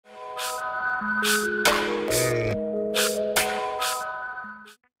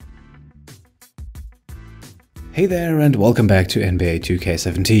Hey there and welcome back to NBA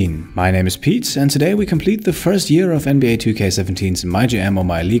 2K17. My name is Pete and today we complete the first year of NBA 2K17's MyGM or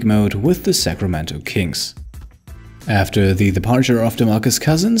MyLeague mode with the Sacramento Kings. After the departure of Demarcus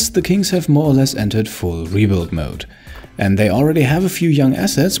Cousins, the Kings have more or less entered full rebuild mode. And they already have a few young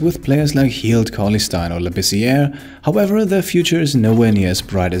assets with players like Hield, Cauley-Stein or Labissiere. However, their future is nowhere near as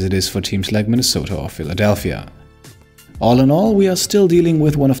bright as it is for teams like Minnesota or Philadelphia. All in all, we are still dealing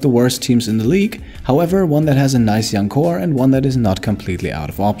with one of the worst teams in the league, however one that has a nice young core and one that is not completely out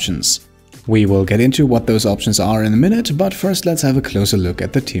of options. We will get into what those options are in a minute, but first let's have a closer look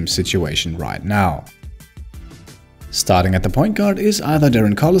at the team's situation right now. Starting at the point guard is either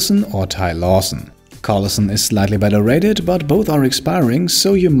Darren Collison or Ty Lawson. Collison is slightly better rated, but both are expiring,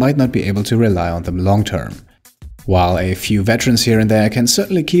 so you might not be able to rely on them long term. While a few veterans here and there can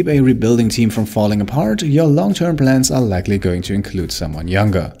certainly keep a rebuilding team from falling apart, your long-term plans are likely going to include someone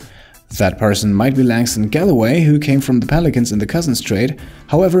younger. That person might be Langston Galloway, who came from the Pelicans in the Cousins trade.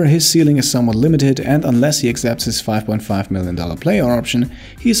 However, his ceiling is somewhat limited, and unless he accepts his $5.5 million player option,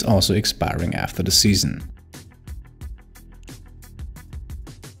 he is also expiring after the season.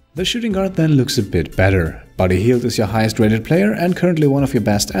 The shooting guard then looks a bit better. Buddy Hield is your highest rated player and currently one of your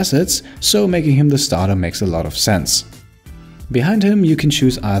best assets, so making him the starter makes a lot of sense. Behind him you can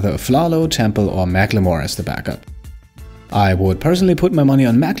choose either Afflalo, Temple or McLemore as the backup. I would personally put my money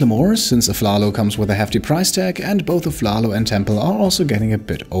on McLemore, since Afflalo comes with a hefty price tag and both Afflalo and Temple are also getting a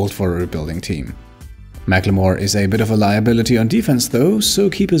bit old for a rebuilding team. McLemore is a bit of a liability on defense though, so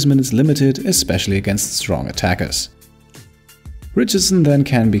keep his minutes limited, especially against strong attackers. Richardson then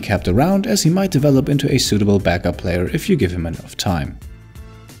can be kept around, as he might develop into a suitable backup player if you give him enough time.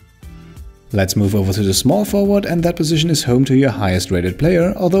 Let's move over to the small forward, and that position is home to your highest rated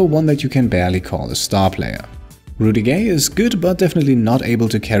player, although one that you can barely call a star player. Rudy Gay is good but definitely not able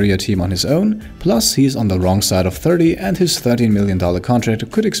to carry a team on his own, plus he's on the wrong side of 30 and his $13 million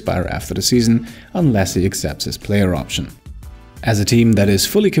contract could expire after the season unless he accepts his player option. As a team that is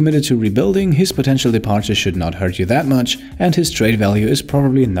fully committed to rebuilding, his potential departure should not hurt you that much, and his trade value is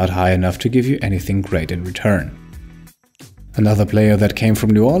probably not high enough to give you anything great in return. Another player that came from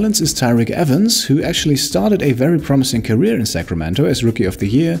New Orleans is Tyreke Evans, who actually started a very promising career in Sacramento as Rookie of the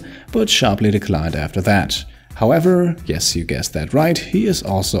Year, but sharply declined after that. However, yes, you guessed that right, he is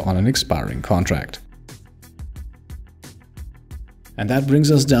also on an expiring contract. And that brings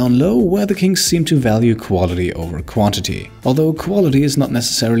us down low, where the Kings seem to value quality over quantity. Although quality is not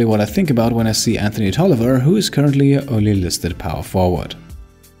necessarily what I think about when I see Anthony Tolliver, who is currently your only listed power forward.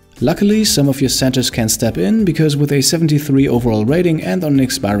 Luckily, some of your centers can step in, because with a 73 overall rating and on an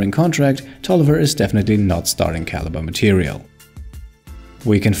expiring contract, Tolliver is definitely not starting caliber material.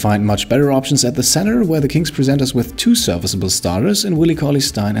 We can find much better options at the center, where the Kings present us with two serviceable starters in Willie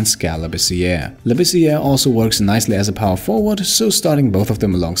Cauley-Stein and Skal Labissiere. Labissiere also works nicely as a power forward, so starting both of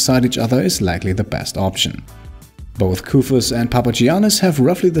them alongside each other is likely the best option. Both Kufus and Papagiannis have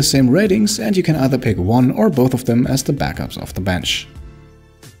roughly the same ratings, and you can either pick one or both of them as the backups off the bench.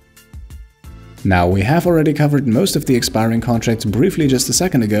 Now, we have already covered most of the expiring contracts briefly just a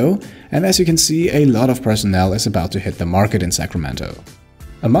second ago, and as you can see, a lot of personnel is about to hit the market in Sacramento.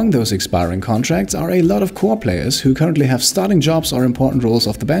 Among those expiring contracts are a lot of core players who currently have starting jobs or important roles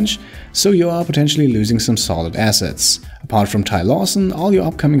off the bench, so you are potentially losing some solid assets. Apart from Ty Lawson, all your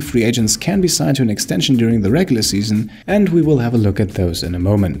upcoming free agents can be signed to an extension during the regular season, and we will have a look at those in a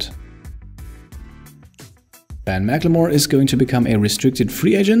moment. Ben McLemore is going to become a restricted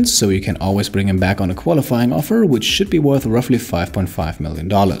free agent, so you can always bring him back on a qualifying offer, which should be worth roughly $5.5 million.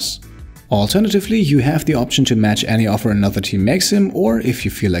 Alternatively, you have the option to match any offer another team makes him, or if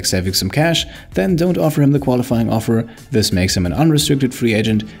you feel like saving some cash, then don't offer him the qualifying offer. This makes him an unrestricted free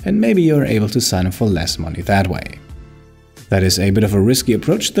agent, and maybe you're able to sign him for less money that way. That is a bit of a risky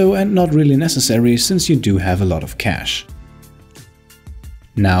approach though, and not really necessary, since you do have a lot of cash.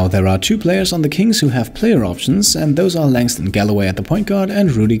 Now, there are two players on the Kings who have player options, and those are Langston Galloway at the point guard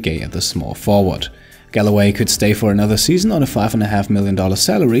and Rudy Gay at the small forward. Galloway could stay for another season on a $5.5 million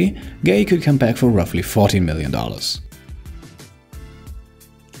salary. Gay could come back for roughly $14 million.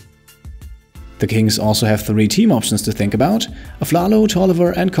 The Kings also have three team options to think about. Afflalo,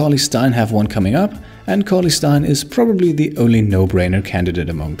 Tolliver and Cauley-Stein have one coming up, and Cauley-Stein is probably the only no-brainer candidate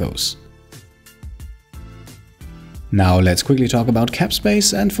among those. Now let's quickly talk about cap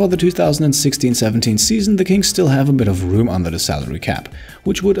space, and for the 2016-17 season the Kings still have a bit of room under the salary cap,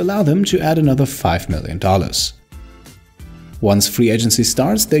 which would allow them to add another $5 million. Once free agency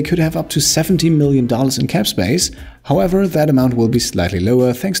starts, they could have up to $70 million in cap space. However, that amount will be slightly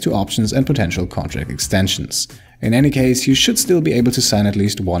lower thanks to options and potential contract extensions. In any case, you should still be able to sign at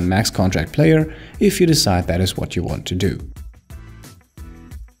least one max contract player if you decide that is what you want to do.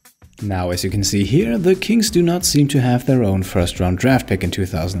 Now, as you can see here, the Kings do not seem to have their own first-round draft pick in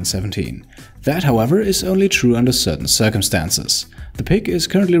 2017. That, however, is only true under certain circumstances. The pick is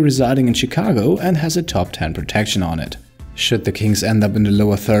currently residing in Chicago and has a top 10 protection on it. Should the Kings end up in the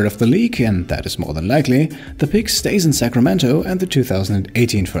lower third of the league, and that is more than likely, the pick stays in Sacramento and the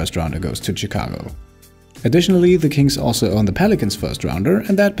 2018 first-rounder goes to Chicago. Additionally, the Kings also own the Pelicans first-rounder,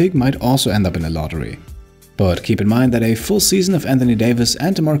 and that pick might also end up in a lottery. But keep in mind that a full season of Anthony Davis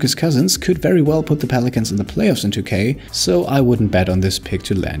and Demarcus Cousins could very well put the Pelicans in the playoffs in 2K, so I wouldn't bet on this pick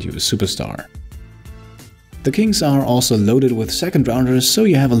to land you a superstar. The Kings are also loaded with second-rounders, so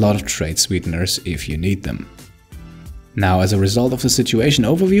you have a lot of trade sweeteners if you need them. Now, as a result of the situation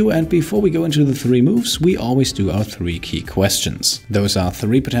overview, and before we go into the 3 moves, we always do our 3 key questions. Those are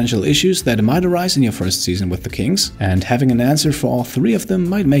 3 potential issues that might arise in your first season with the Kings, and having an answer for all 3 of them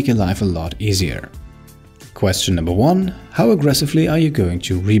might make your life a lot easier. Question number 1. How aggressively are you going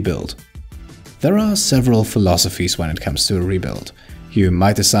to rebuild? There are several philosophies when it comes to a rebuild. You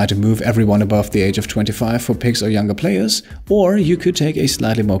might decide to move everyone above the age of 25 for picks or younger players, or you could take a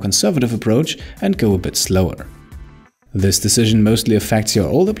slightly more conservative approach and go a bit slower. This decision mostly affects your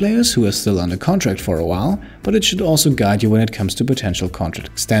older players who are still under contract for a while, but it should also guide you when it comes to potential contract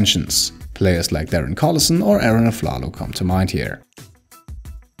extensions. Players like Darren Collison or Aaron Aflalo come to mind here.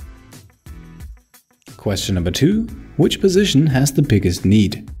 Question number 2. Which position has the biggest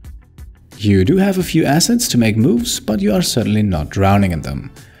need? You do have a few assets to make moves, but you are certainly not drowning in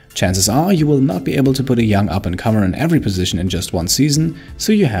them. Chances are you will not be able to put a young up-and-comer in every position in just one season,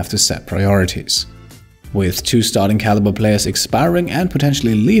 so you have to set priorities. With 2 starting caliber players expiring and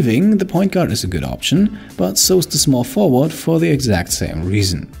potentially leaving, the point guard is a good option, but so is the small forward for the exact same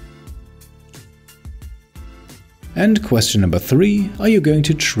reason. And question number 3, are you going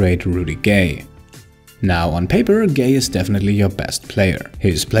to trade Rudy Gay? Now, on paper, Gay is definitely your best player.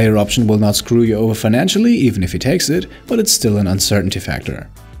 His player option will not screw you over financially, even if he takes it, but it's still an uncertainty factor.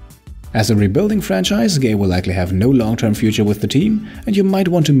 As a rebuilding franchise, Gay will likely have no long-term future with the team, and you might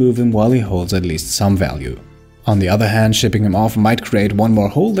want to move him while he holds at least some value. On the other hand, shipping him off might create one more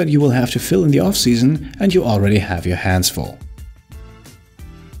hole that you will have to fill in the offseason, and you already have your hands full.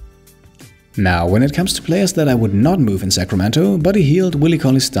 Now, when it comes to players that I would not move in Sacramento, Buddy Hield, Willie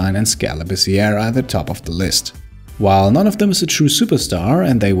Cauley-Stein and Skal Labissiere are at the top of the list. While none of them is a true superstar,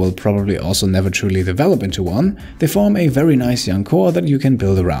 and they will probably also never truly develop into one, they form a very nice young core that you can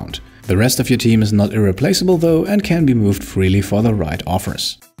build around. The rest of your team is not irreplaceable though, and can be moved freely for the right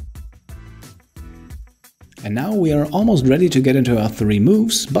offers. And now we are almost ready to get into our 3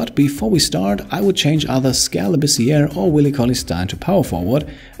 moves, but before we start, I would change either Skal Labissiere or Willie Cauley-Stein to power forward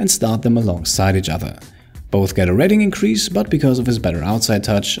and start them alongside each other. Both get a rating increase, but because of his better outside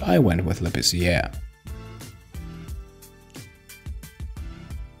touch, I went with Labissiere.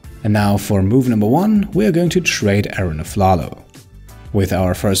 And now for move number 1, we are going to trade Aaron Aflalo. With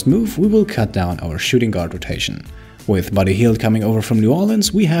our first move, we will cut down our shooting guard rotation. With Buddy Hield coming over from New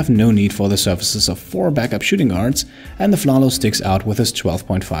Orleans, we have no need for the services of 4 backup shooting guards, and Aflalo sticks out with his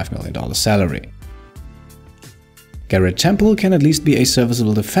 $12.5 million salary. Garrett Temple can at least be a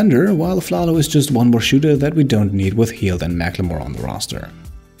serviceable defender, while Aflalo is just one more shooter that we don't need with Hield and McLemore on the roster.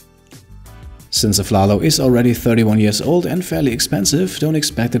 Since Aflalo is already 31 years old and fairly expensive, don't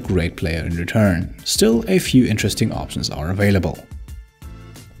expect a great player in return. Still, a few interesting options are available.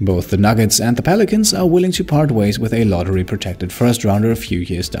 Both the Nuggets and the Pelicans are willing to part ways with a lottery-protected first-rounder a few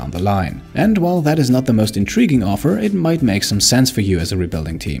years down the line. And while that is not the most intriguing offer, it might make some sense for you as a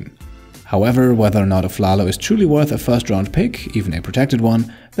rebuilding team. However, whether or not Aflalo is truly worth a first-round pick, even a protected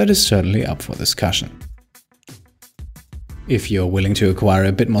one, that is certainly up for discussion. If you're willing to acquire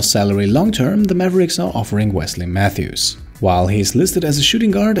a bit more salary long-term, the Mavericks are offering Wesley Matthews. While he's listed as a shooting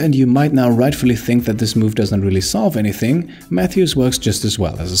guard and you might now rightfully think that this move doesn't really solve anything, Matthews works just as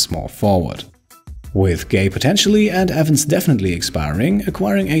well as a small forward. With Gay potentially and Evans definitely expiring,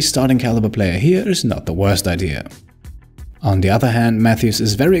 acquiring a starting caliber player here is not the worst idea. On the other hand, Matthews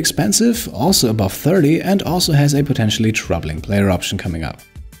is very expensive, also above 30, and also has a potentially troubling player option coming up.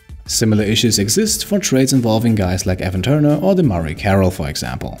 Similar issues exist for trades involving guys like Evan Turner or DeMarre Carroll, for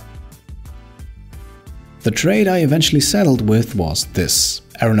example. The trade I eventually settled with was this: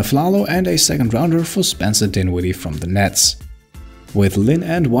 Aaron Aflalo and a second rounder for Spencer Dinwiddie from the Nets. With Lin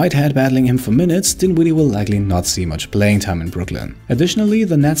and Whitehead battling him for minutes, Dinwiddie will likely not see much playing time in Brooklyn. Additionally,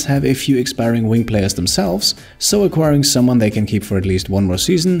 the Nets have a few expiring wing players themselves, so acquiring someone they can keep for at least one more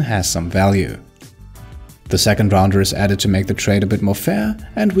season has some value. The second rounder is added to make the trade a bit more fair,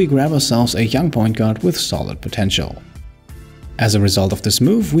 and we grab ourselves a young point guard with solid potential. As a result of this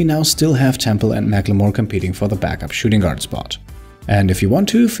move, we now still have Temple and McLemore competing for the backup shooting guard spot. And if you want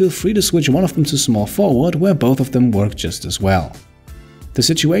to, feel free to switch one of them to small forward, where both of them work just as well. The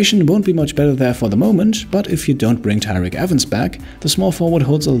situation won't be much better there for the moment, but if you don't bring Tyreke Evans back, the small forward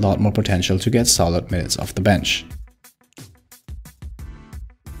holds a lot more potential to get solid minutes off the bench.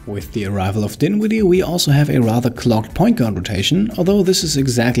 With the arrival of Dinwiddie, we also have a rather clogged point guard rotation, although this is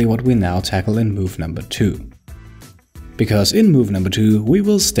exactly what we now tackle in move number 2. Because in move number 2, we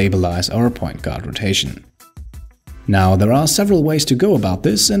will stabilize our point guard rotation. Now, there are several ways to go about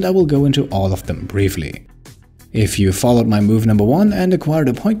this, and I will go into all of them briefly. If you followed my move number 1 and acquired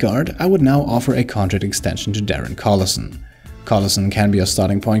a point guard, I would now offer a contract extension to Darren Collison. Collison can be a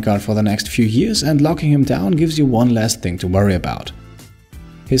starting point guard for the next few years, and locking him down gives you one less thing to worry about.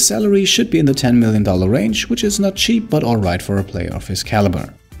 His salary should be in the $10 million range, which is not cheap but alright for a player of his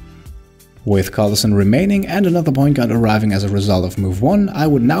caliber. With Collison remaining and another point guard arriving as a result of move 1, I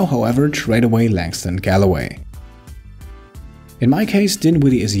would now however trade away Langston Galloway. In my case,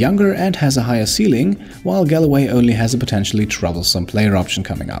 Dinwiddie is younger and has a higher ceiling, while Galloway only has a potentially troublesome player option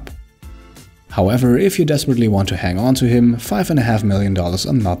coming up. However, if you desperately want to hang on to him, $5.5 million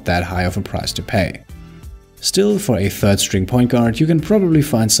are not that high of a price to pay. Still, for a third-string point guard, you can probably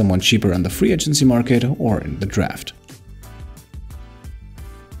find someone cheaper on the free agency market or in the draft.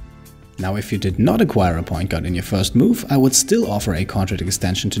 Now, if you did not acquire a point guard in your first move, I would still offer a contract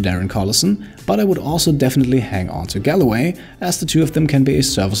extension to Darren Collison, but I would also definitely hang on to Galloway, as the two of them can be a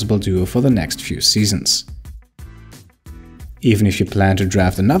serviceable duo for the next few seasons. Even if you plan to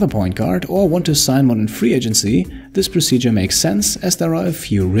draft another point guard or want to sign one in free agency, this procedure makes sense as there are a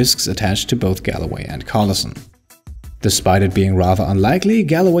few risks attached to both Galloway and Collison. Despite it being rather unlikely,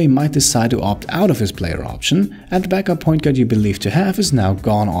 Galloway might decide to opt out of his player option, and the backup point guard you believe to have is now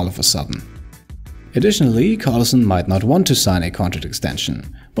gone all of a sudden. Additionally, Collison might not want to sign a contract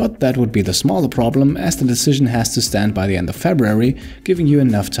extension, but that would be the smaller problem as the decision has to stand by the end of February, giving you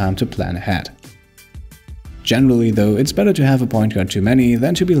enough time to plan ahead. Generally though, it's better to have a point guard too many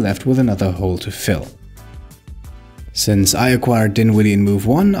than to be left with another hole to fill. Since I acquired Dinwiddie in move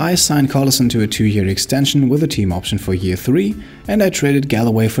 1, I signed Collison to a 2-year extension with a team option for year 3, and I traded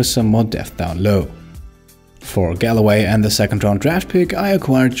Galloway for some more depth down low. For Galloway and the second-round draft pick, I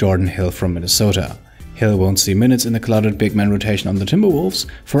acquired Jordan Hill from Minnesota. Hill won't see minutes in the cluttered big man rotation on the Timberwolves.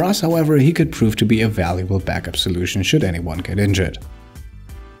 For us, however, he could prove to be a valuable backup solution should anyone get injured.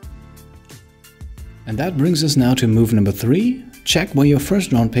 And that brings us now to move number 3. Check where your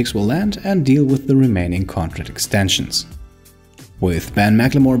first round picks will land and deal with the remaining contract extensions. With Ben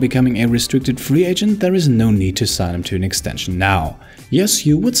McLemore becoming a restricted free agent, there is no need to sign him to an extension now. Yes,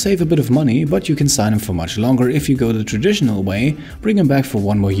 you would save a bit of money, but you can sign him for much longer if you go the traditional way, bring him back for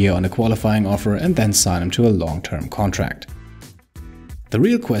one more year on a qualifying offer and then sign him to a long-term contract. The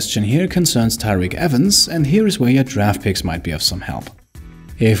real question here concerns Tyreke Evans, and here is where your draft picks might be of some help.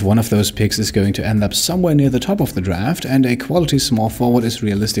 If one of those picks is going to end up somewhere near the top of the draft and a quality small forward is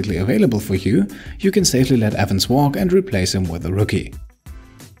realistically available for you, you can safely let Evans walk and replace him with a rookie.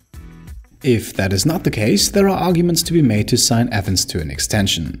 If that is not the case, there are arguments to be made to sign Evans to an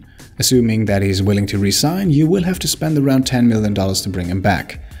extension. Assuming that he's willing to re-sign, you will have to spend around $10 million to bring him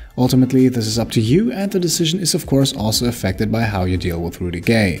back. Ultimately, this is up to you, and the decision is of course also affected by how you deal with Rudy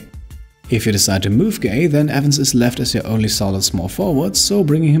Gay. If you decide to move Gay, then Evans is left as your only solid small forward, so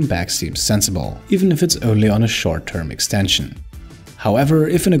bringing him back seems sensible, even if it's only on a short-term extension. However,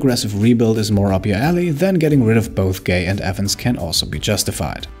 if an aggressive rebuild is more up your alley, then getting rid of both Gay and Evans can also be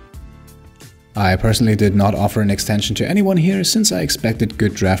justified. I personally did not offer an extension to anyone here since I expected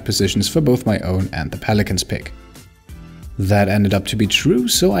good draft positions for both my own and the Pelicans pick. That ended up to be true,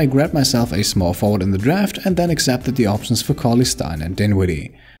 so I grabbed myself a small forward in the draft and then accepted the options for Cauley-Stein and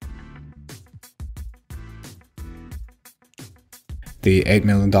Dinwiddie. The $8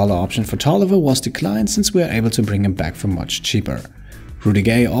 million option for Tolliver was declined since we are able to bring him back for much cheaper. Rudy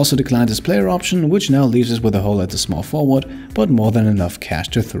Gay also declined his player option, which now leaves us with a hole at the small forward, but more than enough cash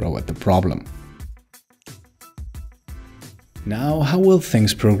to throw at the problem. Now, how will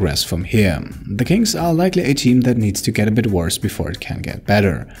things progress from here? The Kings are likely a team that needs to get a bit worse before it can get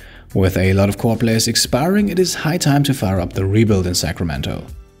better. With a lot of core players expiring, it is high time to fire up the rebuild in Sacramento.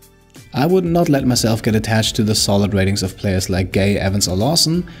 I would not let myself get attached to the solid ratings of players like Gay, Evans or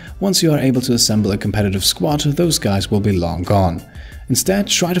Lawson. Once you are able to assemble a competitive squad, those guys will be long gone. Instead,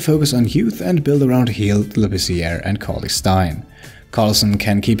 try to focus on youth and build around Hield, Labissiere and Cauley-Stein. Carlson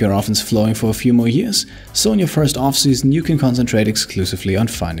can keep your offense flowing for a few more years, so in your first offseason you can concentrate exclusively on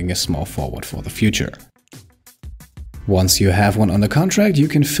finding a small forward for the future. Once you have one under contract, you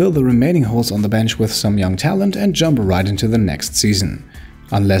can fill the remaining holes on the bench with some young talent and jump right into the next season.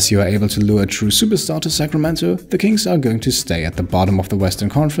 Unless you are able to lure a true superstar to Sacramento, the Kings are going to stay at the bottom of the Western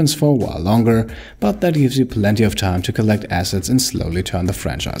Conference for a while longer, but that gives you plenty of time to collect assets and slowly turn the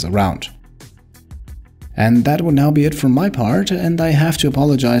franchise around. And that would now be it from my part, and I have to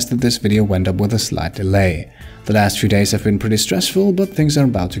apologize that this video went up with a slight delay. The last few days have been pretty stressful, but things are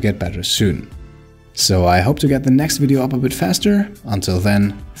about to get better soon. So I hope to get the next video up a bit faster. Until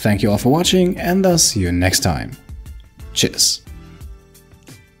then, thank you all for watching, and I'll see you next time. Cheers!